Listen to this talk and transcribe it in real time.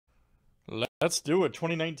Let's do it.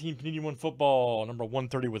 2019 Panini One Football, number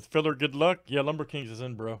 130 with filler. Good luck. Yeah, Lumber Kings is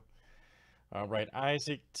in, bro. All right,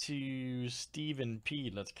 Isaac to Stephen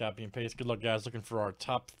P. Let's copy and paste. Good luck, guys. Looking for our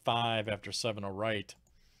top 5 after 7. All right.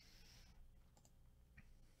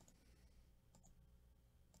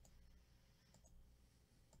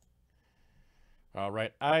 All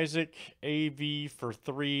right, Isaac, AV for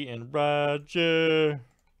 3, and Roger.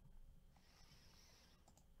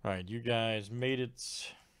 All right, you guys made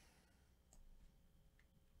it.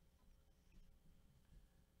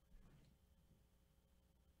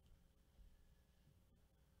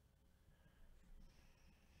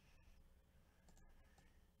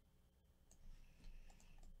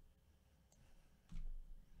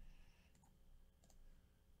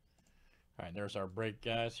 All right, there's our break,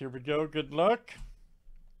 guys. Here we go. Good luck.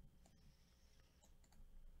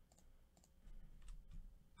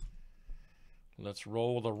 Let's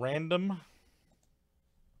roll the random.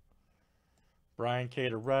 Brian K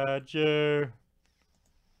to Roger.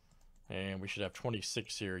 And we should have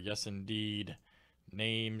 26 here. Yes, indeed.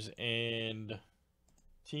 Names and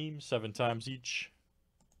teams, 7 times each.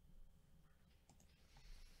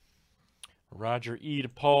 Roger E to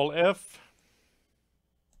Paul F.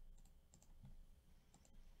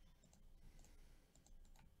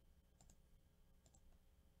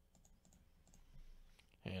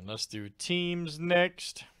 And let's do teams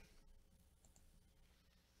next.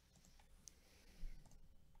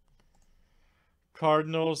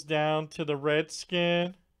 Cardinals down to the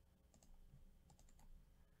Redskin.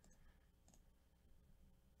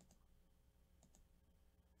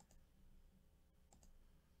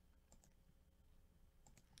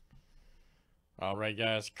 All right,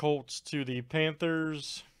 guys. Colts to the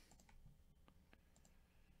Panthers.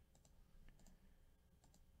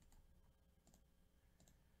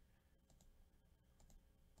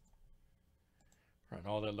 All right,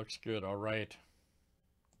 all that looks good. All right.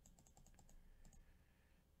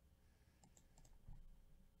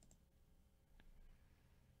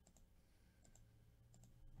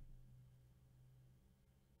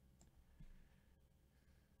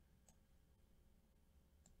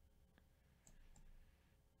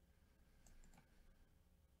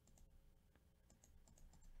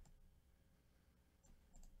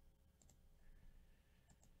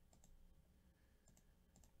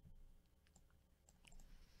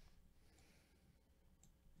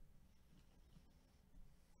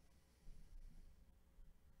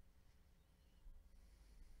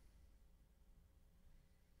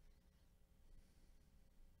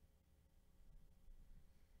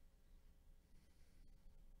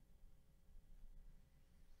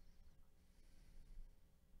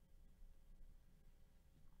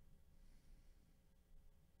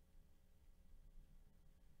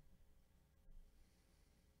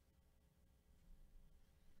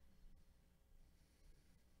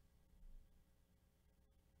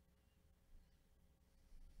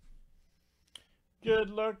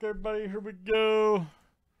 Good luck, everybody. Here we go.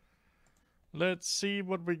 Let's see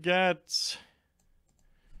what we got.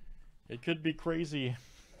 It could be crazy.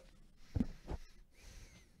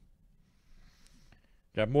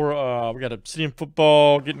 Got more, we got Obsidian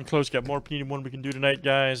Football getting close. Got more Panini One we can do tonight,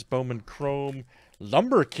 guys. Bowman Chrome.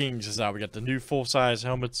 Lumber Kings is out. We got the new full-size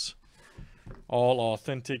helmets. All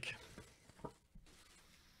authentic.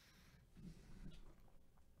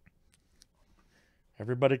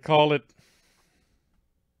 Everybody call it.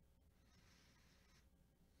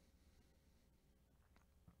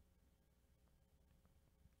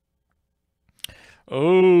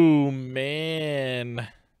 Oh, man.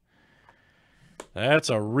 That's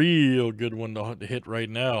a real good one to hit right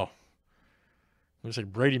now. Looks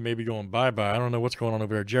like Brady may be going bye-bye. I don't know what's going on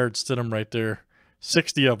over there. Jared Stidham right there.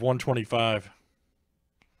 60 of 125.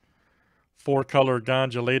 4-color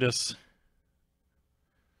Gondolatus.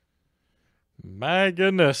 My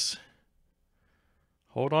goodness.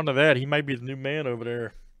 Hold on to that. He might be the new man over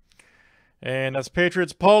there. And that's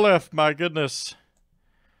Patriots Paul F. My goodness.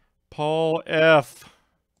 Paul F.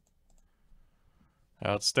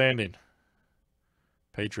 Outstanding.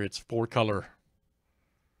 Patriots 4-color.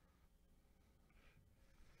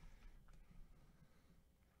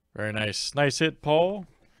 Very nice. Nice hit, Paul.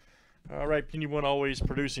 All right, Panini One always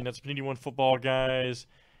producing. That's Panini One Football, guys.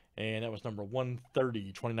 And that was number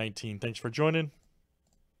 130, 2019. Thanks for joining.